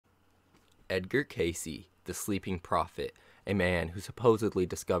Edgar Cayce, the sleeping prophet, a man who supposedly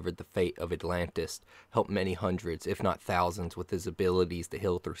discovered the fate of Atlantis, helped many hundreds, if not thousands, with his abilities to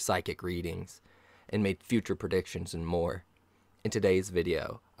heal through psychic readings, and made future predictions and more. In today's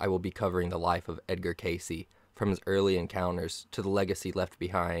video, I will be covering the life of Edgar Cayce, from his early encounters to the legacy left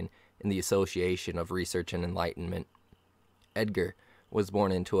behind in the Association of Research and Enlightenment. Edgar was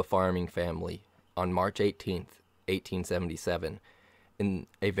born into a farming family on March 18th, 1877, in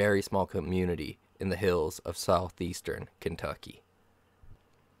a very small community in the hills of southeastern Kentucky.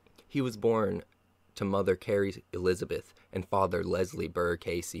 He was born to mother Carrie Elizabeth and father Leslie Burr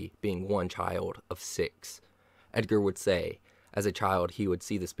Cayce, being one child of 6. Edgar would say, as a child, he would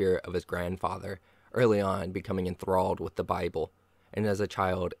see the spirit of his grandfather, early on becoming enthralled with the Bible, and as a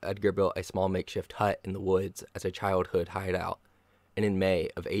child, Edgar built a small makeshift hut in the woods as a childhood hideout, and in May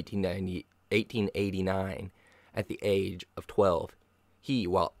of 1889, at the age of 12, he,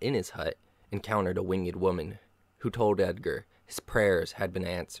 while in his hut, encountered a winged woman who told Edgar his prayers had been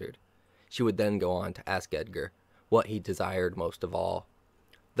answered. She would then go on to ask Edgar what he desired most of all.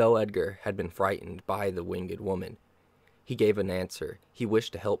 Though Edgar had been frightened by the winged woman, he gave an answer. He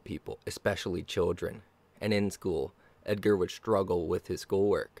wished to help people, especially children. And in school, Edgar would struggle with his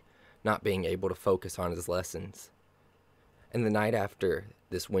schoolwork, not being able to focus on his lessons. And the night after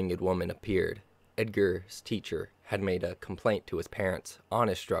this winged woman appeared, Edgar's teacher had made a complaint to his parents on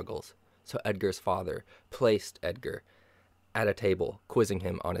his struggles, so Edgar's father placed Edgar at a table, quizzing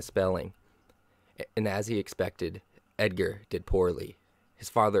him on his spelling. And as he expected, Edgar did poorly. His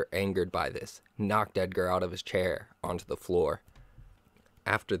father, angered by this, knocked Edgar out of his chair onto the floor.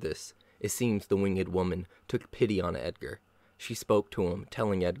 After this, it seems the winged woman took pity on Edgar. She spoke to him,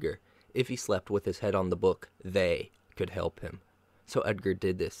 telling Edgar if he slept with his head on the book, they could help him. So Edgar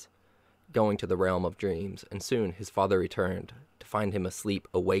did this, going to the realm of dreams, and soon his father returned to find him asleep,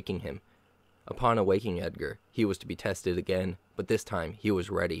 awaking him. Upon awaking Edgar, he was to be tested again, but this time he was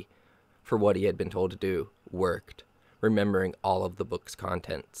ready, for what he had been told to do worked, remembering all of the book's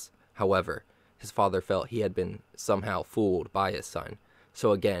contents. However, his father felt he had been somehow fooled by his son,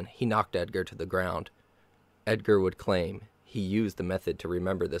 so again he knocked Edgar to the ground. Edgar would claim he used the method to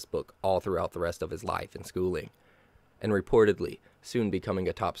remember this book all throughout the rest of his life and schooling, and reportedly soon becoming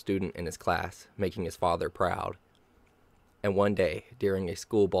a top student in his class, making his father proud. And one day, during a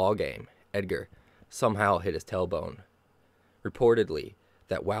school ball game, Edgar somehow hit his tailbone. Reportedly,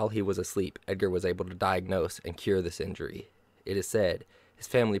 that while he was asleep, Edgar was able to diagnose and cure this injury. It is said his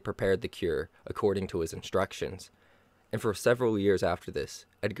family prepared the cure according to his instructions, and for several years after this,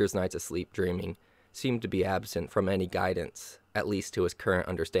 Edgar's nights of sleep dreaming seemed to be absent from any guidance, at least to his current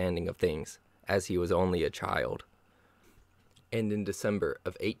understanding of things, as he was only a child. And in December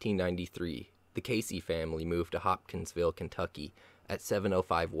of 1893, the Cayce family moved to Hopkinsville, Kentucky, at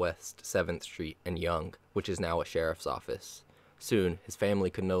 705 West 7th Street and Young, which is now a sheriff's office. Soon, his family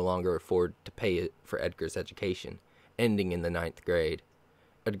could no longer afford to pay for Edgar's education, ending in the 9th grade.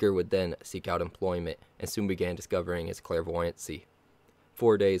 Edgar would then seek out employment and soon began discovering his clairvoyancy.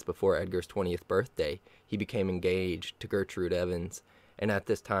 4 days before Edgar's 20th birthday, he became engaged to Gertrude Evans, and at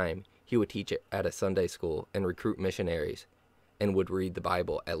this time, he would teach at a Sunday school and recruit missionaries, and would read the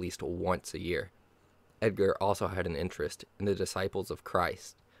Bible at least once a year. Edgar also had an interest in the Disciples of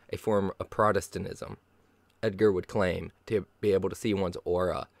Christ, a form of Protestantism. Edgar would claim to be able to see one's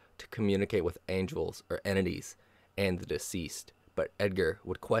aura, to communicate with angels or entities, and the deceased, but Edgar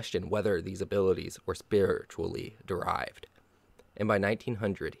would question whether these abilities were spiritually derived. And by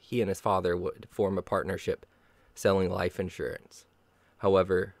 1900, he and his father would form a partnership selling life insurance.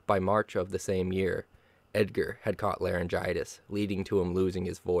 However, by March of the same year, Edgar had caught laryngitis, leading to him losing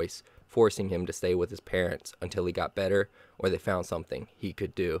his voice, forcing him to stay with his parents until he got better or they found something he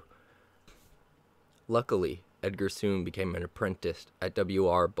could do. Luckily, Edgar soon became an apprentice at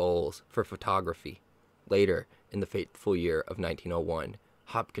W.R. Bowles for photography. Later, in the fateful year of 1901,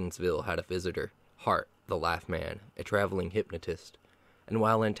 Hopkinsville had a visitor, Hart, the Laugh Man, a traveling hypnotist. And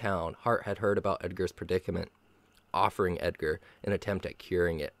while in town, Hart had heard about Edgar's predicament, offering Edgar an attempt at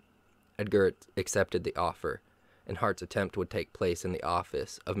curing it. Edgar accepted the offer, and Hart's attempt would take place in the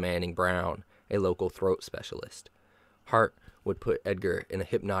office of Manning Brown, a local throat specialist. Hart would put Edgar in a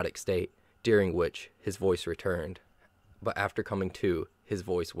hypnotic state, during which his voice returned, but after coming to, his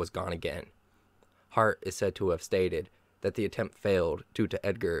voice was gone again. Hart is said to have stated that the attempt failed due to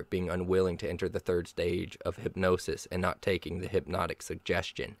Edgar being unwilling to enter the third stage of hypnosis and not taking the hypnotic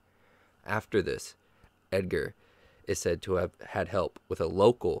suggestion. After this, Edgar is said to have had help with a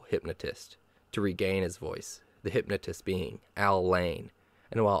local hypnotist to regain his voice, the hypnotist being Al Lane,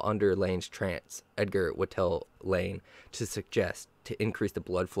 and while under Lane's trance, Edgar would tell Lane to suggest to increase the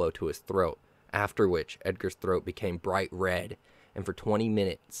blood flow to his throat, after which Edgar's throat became bright red, and for 20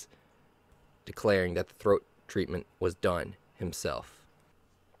 minutes declaring that the throat treatment was done himself.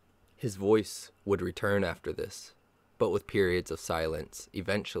 His voice would return after this, but with periods of silence,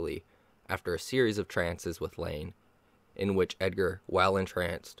 eventually, after a series of trances with Lane, in which Edgar, while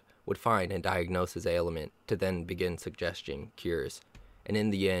entranced, would find and diagnose his ailment to then begin suggesting cures, and in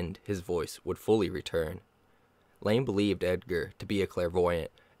the end, his voice would fully return. Lane believed Edgar to be a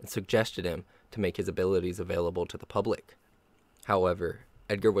clairvoyant and suggested him to make his abilities available to the public. However,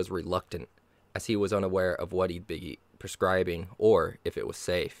 Edgar was reluctant, as he was unaware of what he'd be prescribing or if it was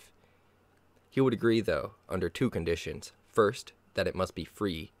safe. He would agree, though, under two conditions. First, that it must be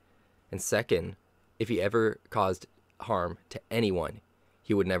free, and second, if he ever caused harm to anyone,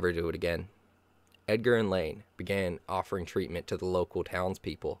 he would never do it again. Edgar and Lane began offering treatment to the local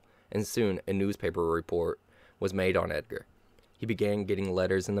townspeople, and soon a newspaper report was made on Edgar. He began getting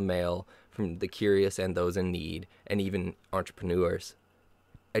letters in the mail from the curious and those in need, and even entrepreneurs.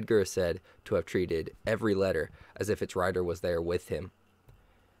 Edgar is said to have treated every letter as if its writer was there with him.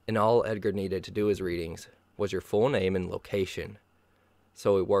 And all Edgar needed to do his readings was your full name and location,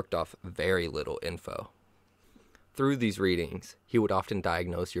 so he worked off very little info. Through these readings, he would often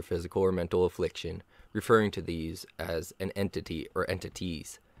diagnose your physical or mental affliction, referring to these as an entity or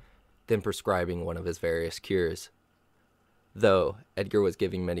entities, then prescribing one of his various cures. Though Edgar was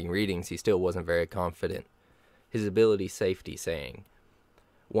giving many readings, he still wasn't very confident. His ability safety saying,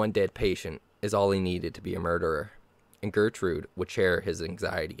 "One dead patient is all he needed to be a murderer," and Gertrude would share his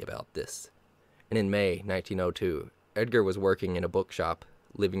anxiety about this. And in May 1902, Edgar was working in a bookshop,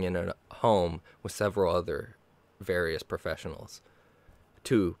 living in a home with several other various professionals,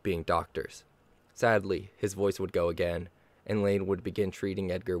 two being doctors. Sadly, his voice would go again, and Lane would begin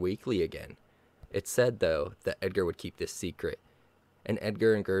treating Edgar weekly again. It's said, though, that Edgar would keep this secret, and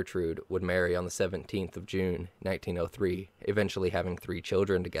Edgar and Gertrude would marry on the 17th of June, 1903, eventually having 3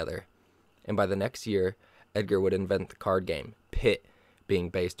 children together. And by the next year, Edgar would invent the card game, Pit, being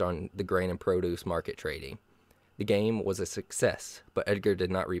based on the grain and produce market trading. The game was a success, but Edgar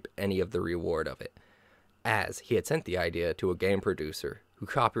did not reap any of the reward of it, as he had sent the idea to a game producer who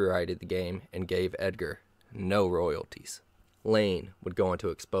copyrighted the game and gave Edgar no royalties. Lane would go on to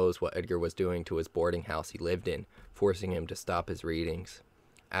expose what Edgar was doing to his boarding house he lived in, forcing him to stop his readings,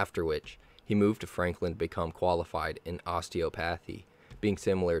 after which he moved to Franklin to become qualified in osteopathy, being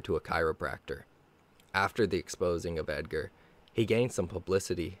similar to a chiropractor. After the exposing of Edgar, he gained some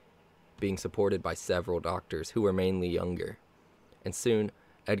publicity, being supported by several doctors who were mainly younger, and soon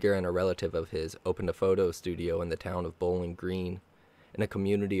Edgar and a relative of his opened a photo studio in the town of Bowling Green, and a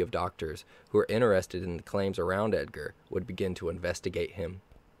community of doctors who were interested in the claims around Edgar would begin to investigate him.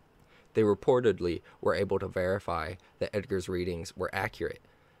 They reportedly were able to verify that Edgar's readings were accurate,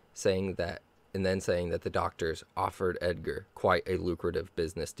 saying that the doctors offered Edgar quite a lucrative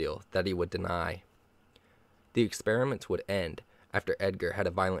business deal that he would deny. The experiments would end after Edgar had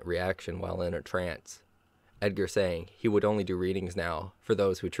a violent reaction while in a trance, Edgar saying he would only do readings now for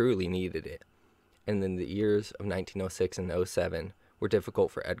those who truly needed it. And then the years of 1906 and 07 were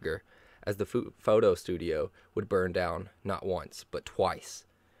difficult for Edgar, as the photo studio would burn down not once but twice,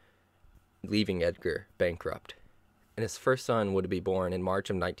 leaving Edgar bankrupt. And his first son would be born in March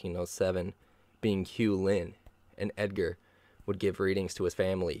of 1907, being Hugh Lynn, and Edgar would give readings to his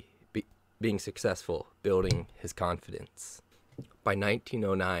family, being successful, building his confidence. By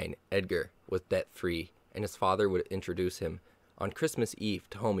 1909, Edgar was debt-free, and his father would introduce him on Christmas Eve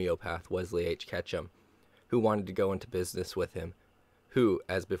to homeopath Wesley H. Ketchum, who wanted to go into business with him, who,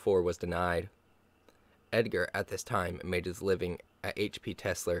 as before, was denied. Edgar, at this time, made his living at H.P.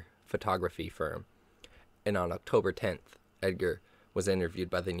 Tesler photography firm, and on October 10th, Edgar was interviewed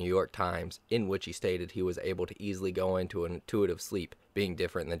by the New York Times, in which he stated he was able to easily go into an intuitive sleep, being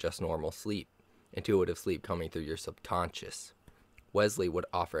different than just normal sleep, intuitive sleep coming through your subconscious. Wesley would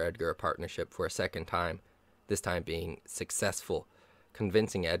offer Edgar a partnership for a second time, this time being successful,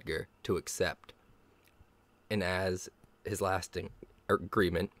 convincing Edgar to accept. And as his lasting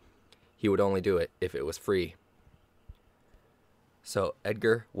agreement, he would only do it if it was free. So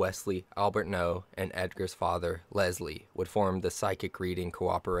Edgar, Wesley, Albert Noe, and Edgar's father, Leslie, would form the Psychic Reading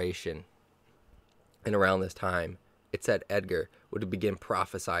Cooperation. And around this time, it said Edgar would begin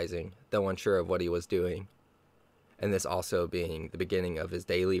prophesizing, though unsure of what he was doing, and this also being the beginning of his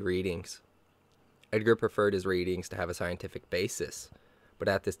daily readings. Edgar preferred his readings to have a scientific basis, but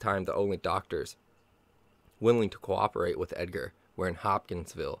at this time the only doctors willing to cooperate with Edgar were in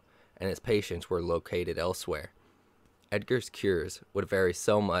Hopkinsville, and his patients were located elsewhere. Edgar's cures would vary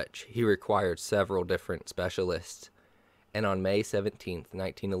so much he required several different specialists, and on May 17,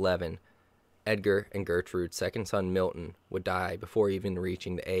 1911, Edgar and Gertrude's second son Milton would die before even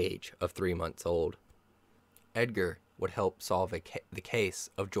reaching the age of 3 months old. Edgar would help solve the case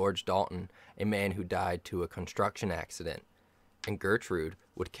of George Dalton, a man who died to a construction accident, and Gertrude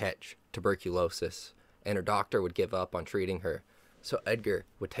would catch tuberculosis, and her doctor would give up on treating her, so Edgar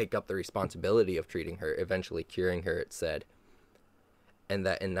would take up the responsibility of treating her, eventually curing her, it said. And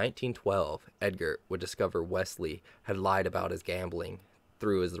that in 1912, Edgar would discover Wesley had lied about his gambling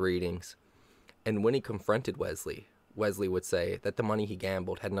through his readings. And when he confronted Wesley would say that the money he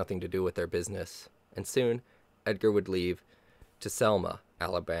gambled had nothing to do with their business. And soon, Edgar would leave to Selma,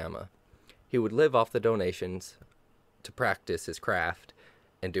 Alabama. He would live off the donations to practice his craft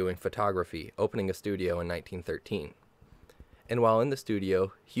and doing photography, opening a studio in 1913. And while in the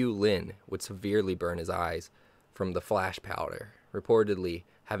studio, Hugh Lynn would severely burn his eyes from the flash powder, reportedly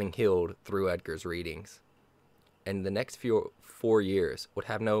having healed through Edgar's readings. And the next 4 years would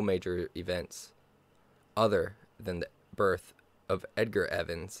have no major events other than the birth of Edgar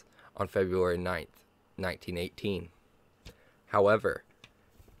Evans on February 9th, 1918. However,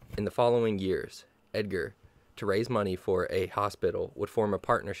 in the following years, Edgar, to raise money for a hospital, would form a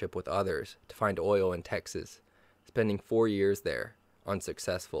partnership with others to find oil in Texas, spending 4 years there,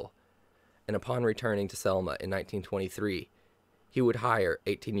 unsuccessful. And upon returning to Selma in 1923, he would hire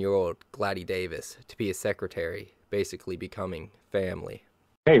 18-year-old Gladys Davis to be his secretary, basically becoming family.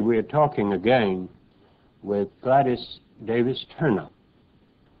 Hey, we're talking again with Gladys Davis Turner,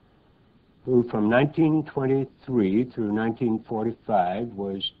 who from 1923 through 1945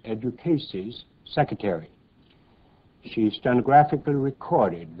 was Edgar Cayce's secretary. She stenographically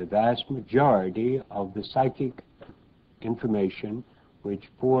recorded the vast majority of the psychic information which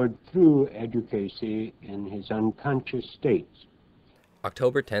poured through Edgar Cayce in his unconscious states.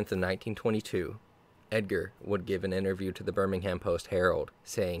 October 10th of 1922, Edgar would give an interview to the Birmingham Post-Herald,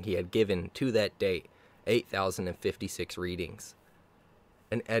 saying he had given, to that date, 8,056 readings.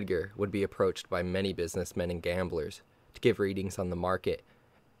 And Edgar would be approached by many businessmen and gamblers to give readings on the market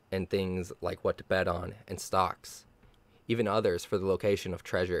and things like what to bet on and stocks, even others for the location of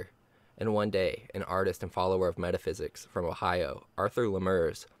treasure. And one day, an artist and follower of metaphysics from Ohio, Arthur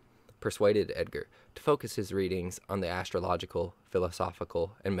Lemurs, persuaded Edgar to focus his readings on the astrological,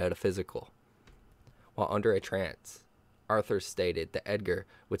 philosophical, and metaphysical. While under a trance, Arthur stated that Edgar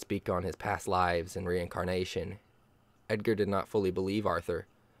would speak on his past lives and reincarnation. Edgar did not fully believe Arthur,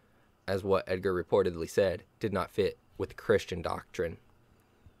 as what Edgar reportedly said did not fit with Christian doctrine.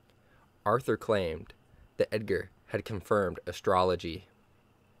 Arthur claimed that Edgar had confirmed astrology,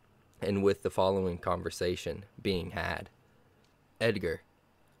 and with the following conversation being had. Edgar: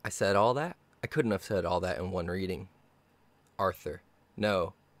 I said all that? I couldn't have said all that in one reading. Arthur: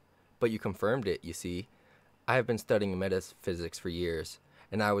 No, but you confirmed it, you see. I have been studying metaphysics for years,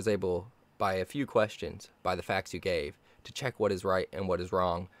 and I was able, by a few questions, by the facts you gave, to check what is right and what is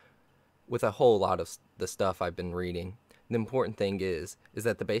wrong with a whole lot of the stuff I've been reading. The important thing is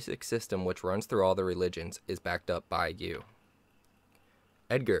that the basic system which runs through all the religions is backed up by you.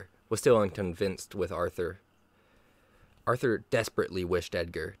 Edgar was still unconvinced with Arthur. Arthur desperately wished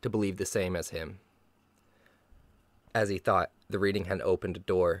Edgar to believe the same as him, as he thought the reading had opened a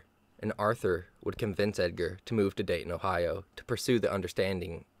door, and Arthur would convince Edgar to move to Dayton, Ohio, to pursue the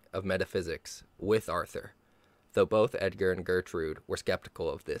understanding of metaphysics with Arthur, though both Edgar and Gertrude were skeptical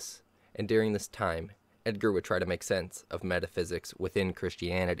of this, and during this time, Edgar would try to make sense of metaphysics within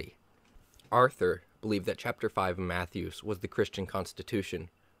Christianity. Arthur believed that chapter 5 of Matthew was the Christian Constitution,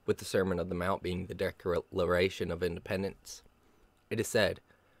 with the Sermon on the Mount being the Declaration of Independence. It is said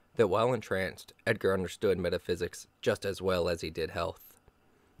that while entranced, Edgar understood metaphysics just as well as he did health.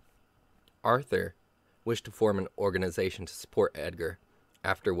 Arthur wished to form an organization to support Edgar,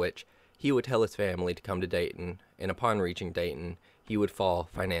 after which he would tell his family to come to Dayton, and upon reaching Dayton, he would fall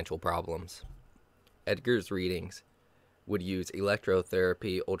financial problems. Edgar's readings would use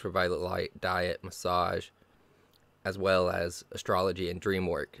electrotherapy, ultraviolet light, diet, massage, as well as astrology and dream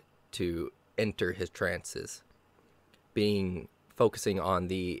work to enter his trances, focusing on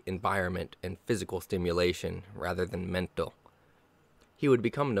the environment and physical stimulation rather than mental. He would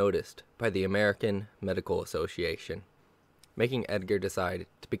become noticed by the American Medical Association, making Edgar decide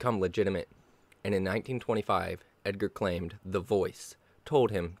to become legitimate, and in 1925, Edgar claimed the Voice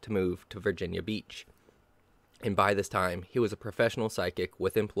told him to move to Virginia Beach. And by this time, he was a professional psychic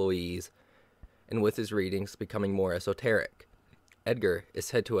with employees, and with his readings becoming more esoteric. Edgar is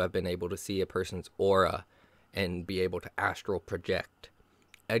said to have been able to see a person's aura and be able to astral project.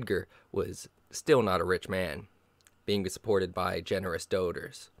 Edgar was still not a rich man, being supported by generous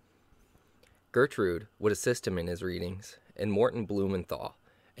donors. Gertrude would assist him in his readings, and Morton Blumenthal,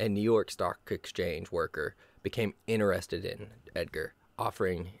 a New York Stock Exchange worker, became interested in Edgar,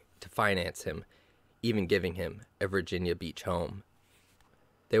 offering to finance him, even giving him a Virginia Beach home.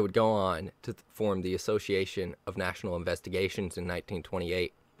 They would go on to form the Association of National Investigations in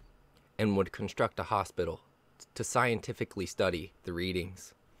 1928 and would construct a hospital to scientifically study the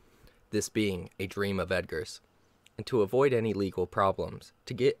readings, this being a dream of Edgar's. And to avoid any legal problems,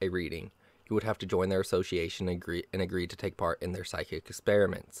 to get a reading, you would have to join their association and agree to take part in their psychic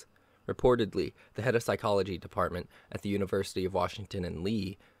experiments. Reportedly, the head of psychology department at the University of Washington in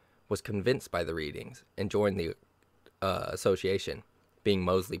Lee was convinced by the readings and joined the association, being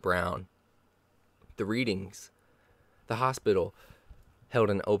Mosley Brown. The hospital held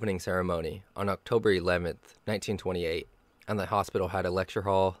an opening ceremony on October 11th, 1928, and the hospital had a lecture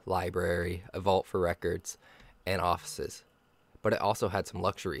hall, library, a vault for records, and offices. But it also had some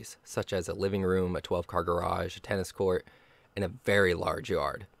luxuries, such as a living room, a 12-car garage, a tennis court, and a very large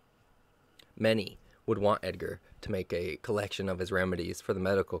yard. Many would want Edgar to make a collection of his remedies for the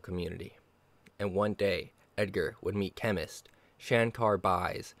medical community. And one day, Edgar would meet chemist Shankar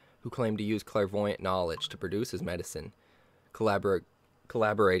Baez, who claimed to use clairvoyant knowledge to produce his medicine,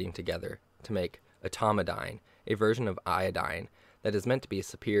 collaborating together to make etomidine, a version of iodine that is meant to be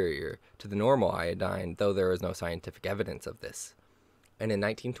superior to the normal iodine, though there is no scientific evidence of this. And in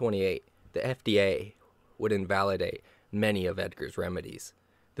 1928, the FDA would invalidate many of Edgar's remedies,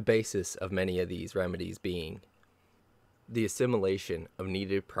 the basis of many of these remedies being the assimilation of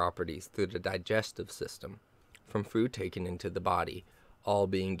needed properties through the digestive system from food taken into the body, all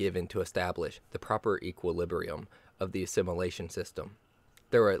being given to establish the proper equilibrium of the assimilation system.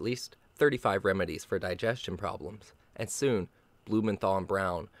 There were at least 35 remedies for digestion problems, and soon Blumenthal and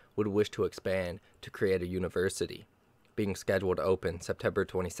Brown would wish to expand to create a university, being scheduled to open September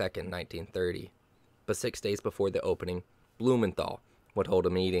 22, 1930. But 6 days before the opening, Blumenthal would hold a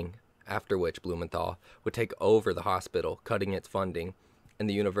meeting, after which Blumenthal would take over the hospital, cutting its funding, and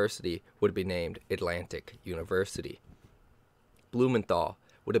the university would be named Atlantic University. Blumenthal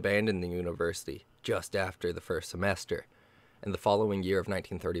would abandon the university just after the first semester, and the following year of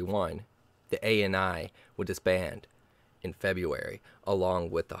 1931, the ANI would disband in February,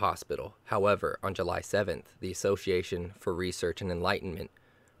 along with the hospital. However, on July 7th, the Association for Research and Enlightenment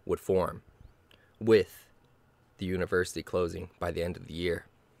would form, with the university closing by the end of the year.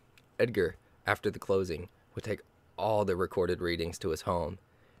 Edgar, after the closing, would take all the recorded readings to his home,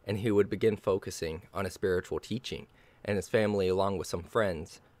 and he would begin focusing on his spiritual teaching, and his family, along with some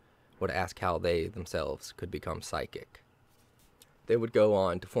friends, would ask how they themselves could become psychic. They would go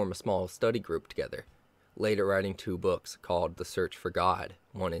on to form a small study group together, later writing 2 books called The Search for God,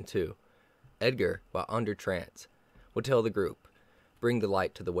 1 and 2. Edgar, while under trance, would tell the group, "Bring the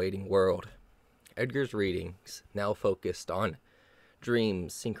light to the waiting world." Edgar's readings now focused on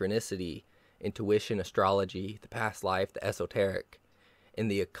dreams, synchronicity, intuition, astrology, the past life, the esoteric, and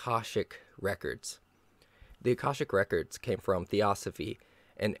the Akashic records. The Akashic records came from Theosophy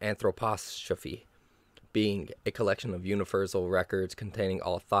and Anthroposophy, being a collection of universal records containing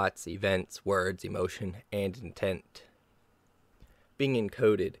all thoughts, events, words, emotion, and intent, being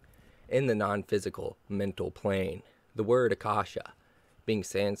encoded in the non-physical mental plane. The word Akasha being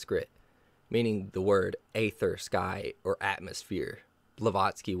Sanskrit, meaning the word aether, sky, or atmosphere.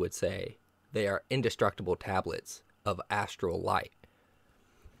 Blavatsky would say they are indestructible tablets of astral light.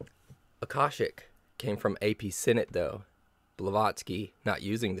 Akashic came from A.P. Sinnett, though, Blavatsky not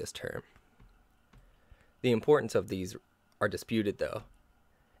using this term. The importance of these are disputed, though,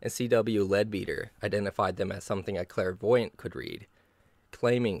 and C.W. Leadbeater identified them as something a clairvoyant could read,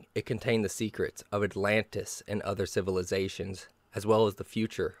 claiming it contained the secrets of Atlantis and other civilizations, as well as the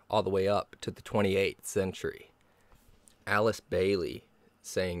future all the way up to the 28th century. Alice Bailey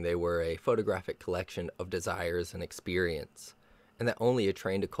saying they were a photographic collection of desires and experience, and that only a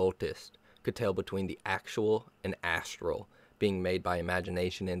trained occultist could tell between the actual and astral being made by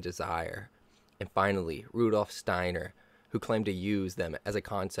imagination and desire. And finally, Rudolf Steiner, who claimed to use them as a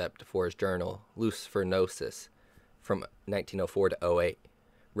concept for his journal, Lucifer Gnosis, from 1904 to 08,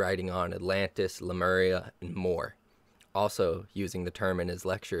 writing on Atlantis, Lemuria, and more, also using the term in his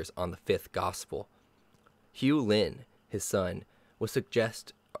lectures on the fifth gospel. Hugh Lynn, his son, would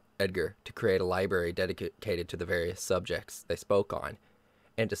suggest Edgar to create a library dedicated to the various subjects they spoke on,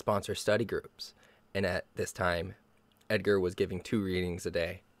 and to sponsor study groups. And at this time, Edgar was giving 2 readings a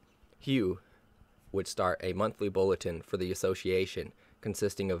day. Hugh would start a monthly bulletin for the association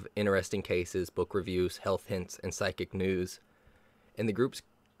consisting of interesting cases, book reviews, health hints, and psychic news. And the group's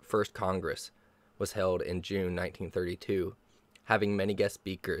first congress was held in June 1932, having many guest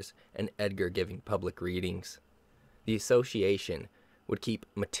speakers and Edgar giving public readings. The association would keep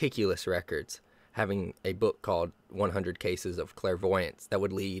meticulous records, having a book called 100 Cases of Clairvoyance that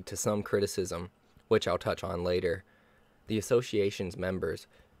would lead to some criticism, which I'll touch on later. The association's members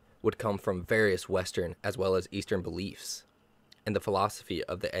would come from various Western as well as Eastern beliefs, and the philosophy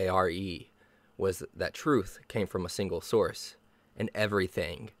of the ARE was that truth came from a single source, and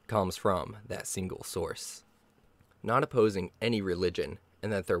everything comes from that single source. Not opposing any religion,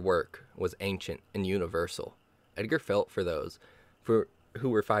 and that their work was ancient and universal, Edgar felt for those who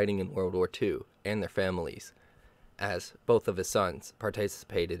were fighting in World War II and their families, as both of his sons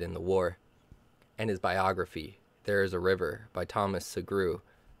participated in the war. And his biography, There is a River, by Thomas Segru,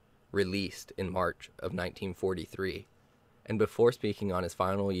 released in March of 1943. And before speaking on his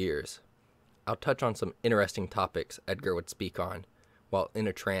final years, I'll touch on some interesting topics Edgar would speak on while in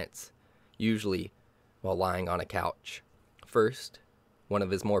a trance, usually while lying on a couch. First, one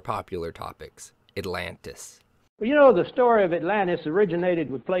of his more popular topics, Atlantis. Well, you know, the story of Atlantis originated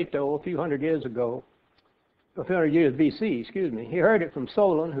with Plato a few hundred years ago, a few hundred years BC, excuse me. He heard it from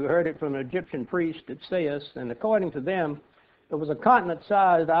Solon, who heard it from an Egyptian priest at Sais, and according to them, it was a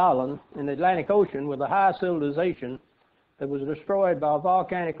continent-sized island in the Atlantic Ocean with a high civilization that was destroyed by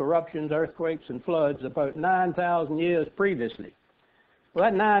volcanic eruptions, earthquakes, and floods about 9,000 years previously. Well,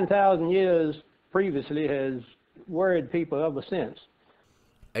 that 9,000 years previously has worried people ever since.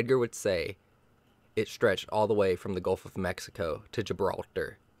 Edgar would say it stretched all the way from the Gulf of Mexico to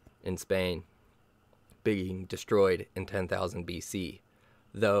Gibraltar in Spain, being destroyed in 10,000 BC,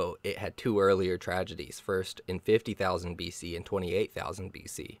 though it had two earlier tragedies, first in 50,000 BC and 28,000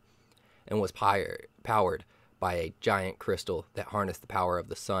 BC, and was powered by a giant crystal that harnessed the power of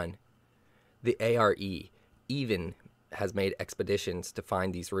the sun. The ARE even has made expeditions to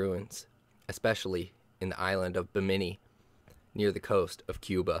find these ruins, especially in the island of Bimini, near the coast of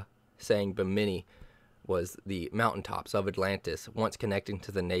Cuba, saying Bimini was the mountaintops of Atlantis, once connecting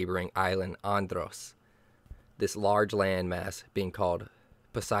to the neighboring island Andros. This large landmass, being called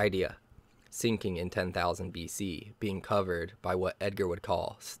Poseidia, sinking in 10,000 BC, being covered by what Edgar would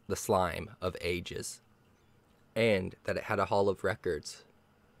call the slime of ages, and that it had a hall of records,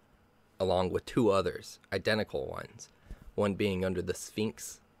 along with two others, identical ones, one being under the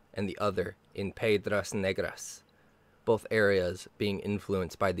Sphinx and the other in Piedras Negras, both areas being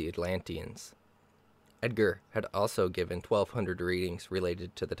influenced by the Atlanteans. Edgar had also given 1,200 readings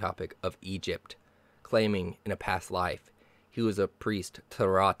related to the topic of Egypt, claiming in a past life he was a priest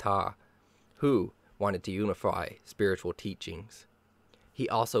Tarata who wanted to unify spiritual teachings. He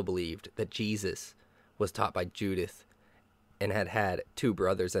also believed that Jesus was taught by Judith and had two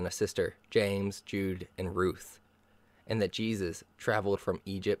brothers and a sister, James, Jude, and Ruth, and that Jesus traveled from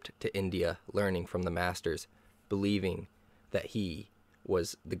Egypt to India learning from the masters, believing that he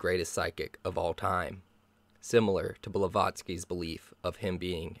was the greatest psychic of all time, similar to Blavatsky's belief of him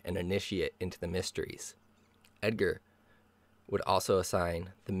being an initiate into the mysteries. Edgar would also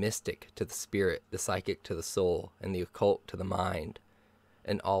assign the mystic to the spirit, the psychic to the soul, and the occult to the mind,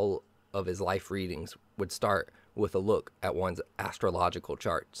 and all of his life readings would start with a look at one's astrological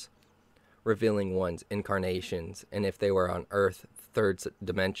charts, revealing one's incarnations, and if they were on Earth, third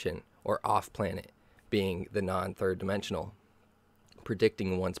dimension, or off-planet, being the non-third dimensional,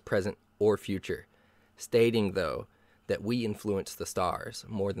 predicting one's present or future, stating, though, that we influence the stars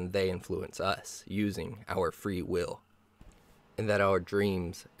more than they influence us, using our free will, and that our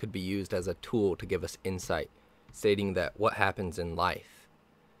dreams could be used as a tool to give us insight, stating that what happens in life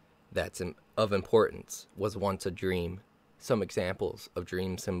that's of importance was once a dream. Some examples of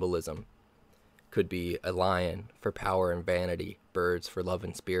dream symbolism could be a lion for power and vanity, birds for love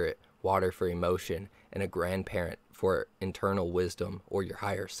and spirit, water for emotion, and a grandparent for internal wisdom or your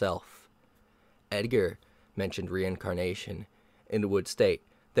higher self. Edgar mentioned reincarnation and would state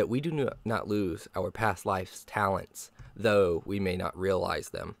that we do not lose our past life's talents, though we may not realize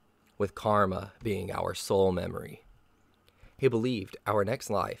them, with karma being our soul memory. He believed our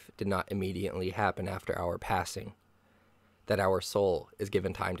next life did not immediately happen after our passing, that our soul is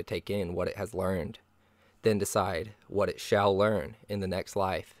given time to take in what it has learned, then decide what it shall learn in the next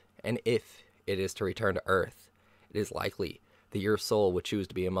life, and if it is to return to Earth, it is likely that your soul would choose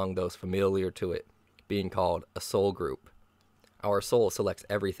to be among those familiar to it, being called a soul group. Our soul selects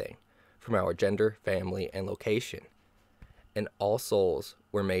everything, from our gender, family, and location, and all souls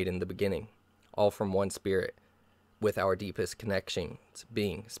were made in the beginning, all from one spirit, with our deepest connections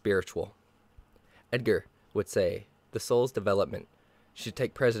being spiritual. Edgar would say the soul's development should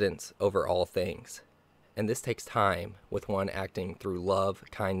take precedence over all things, and this takes time, with one acting through love,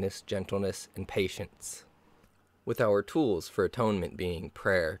 kindness, gentleness, and patience, with our tools for atonement being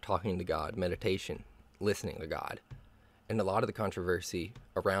prayer, talking to God, meditation, listening to God. And a lot of the controversy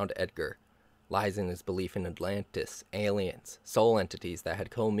around Edgar lies in his belief in Atlantis, aliens, soul entities that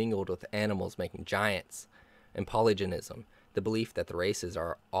had commingled with animals making giants, and polygenism, the belief that the races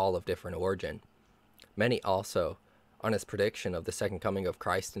are all of different origin. Many also on his prediction of the second coming of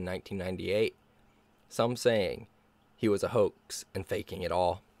Christ in 1998, some saying he was a hoax and faking it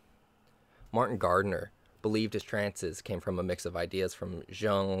all. Martin Gardner believed his trances came from a mix of ideas from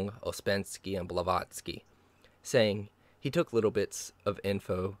Jung, Ouspensky, and Blavatsky, saying he took little bits of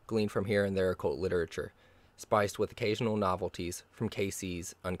info gleaned from here and there occult literature, spiced with occasional novelties from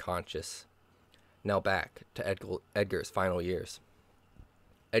Cayce's unconscious. Now back to Edgar's final years.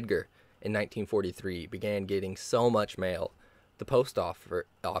 Edgar, in 1943, began getting so much mail, the post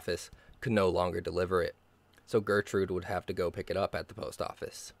office could no longer deliver it, so Gertrude would have to go pick it up at the post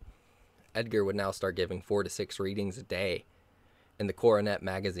office. Edgar would now start giving 4 to 6 readings a day, and the Coronet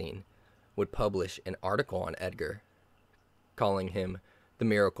magazine would publish an article on Edgar, calling him the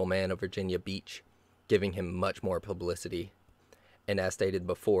Miracle Man of Virginia Beach, giving him much more publicity. And as stated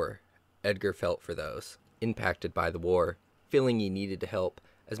before, Edgar felt for those impacted by the war, feeling he needed to help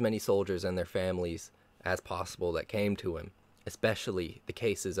as many soldiers and their families as possible that came to him, especially the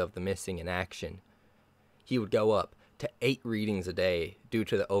cases of the missing in action. He would go up to 8 readings a day due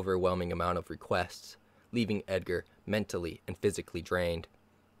to the overwhelming amount of requests, leaving Edgar mentally and physically drained.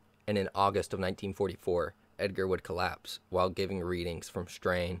 And in August of 1944, Edgar would collapse while giving readings from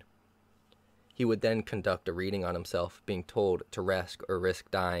strain. He would then conduct a reading on himself, being told to rest or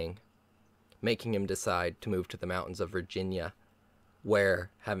risk dying, making him decide to move to the mountains of Virginia, where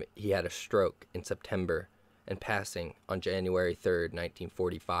he had a stroke in September and passing on January 3rd,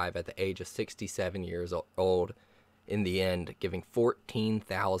 1945 at the age of 67 years old, in the end giving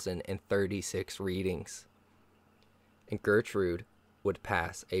 14,036 readings. And Gertrude would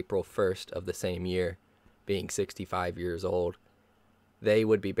pass April 1st of the same year, being 65 years old. They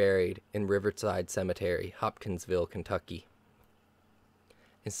would be buried in Riverside Cemetery, Hopkinsville, Kentucky.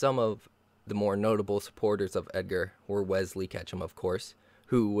 And some of the more notable supporters of Edgar were Wesley Ketchum, of course,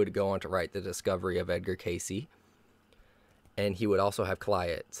 who would go on to write the discovery of Edgar Cayce. And he would also have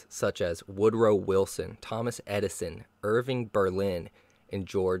clients such as Woodrow Wilson, Thomas Edison, Irving Berlin, and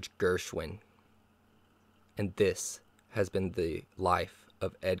George Gershwin. And this has been the life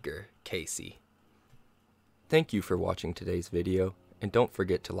of Edgar Cayce. Thank you for watching today's video, and don't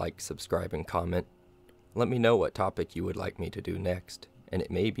forget to like, subscribe, and comment. Let me know what topic you would like me to do next, and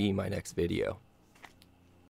it may be my next video.